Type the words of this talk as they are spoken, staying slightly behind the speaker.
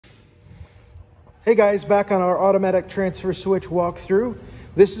Hey guys, back on our automatic transfer switch walkthrough.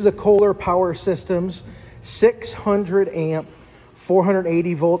 This is a Kohler Power Systems 600 amp,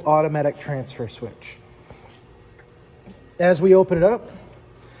 480 volt automatic transfer switch. As we open it up,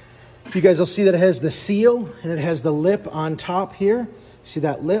 you guys will see that it has the seal and it has the lip on top here. See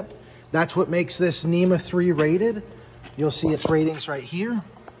that lip? That's what makes this NEMA 3 rated. You'll see its ratings right here.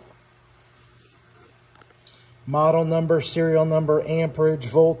 Model number, serial number, amperage,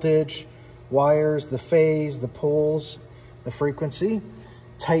 voltage, wires, the phase, the poles, the frequency.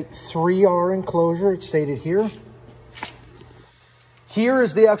 Type 3R enclosure, it's stated here. Here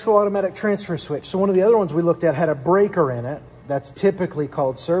is the actual automatic transfer switch. So one of the other ones we looked at had a breaker in it. That's typically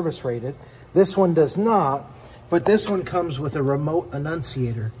called service rated. This one does not, but this one comes with a remote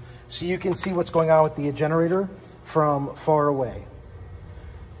annunciator. So you can see what's going on with the generator from far away.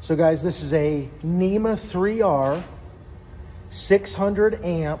 So guys, this is a NEMA 3R 600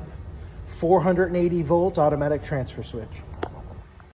 amp 480 volt automatic transfer switch.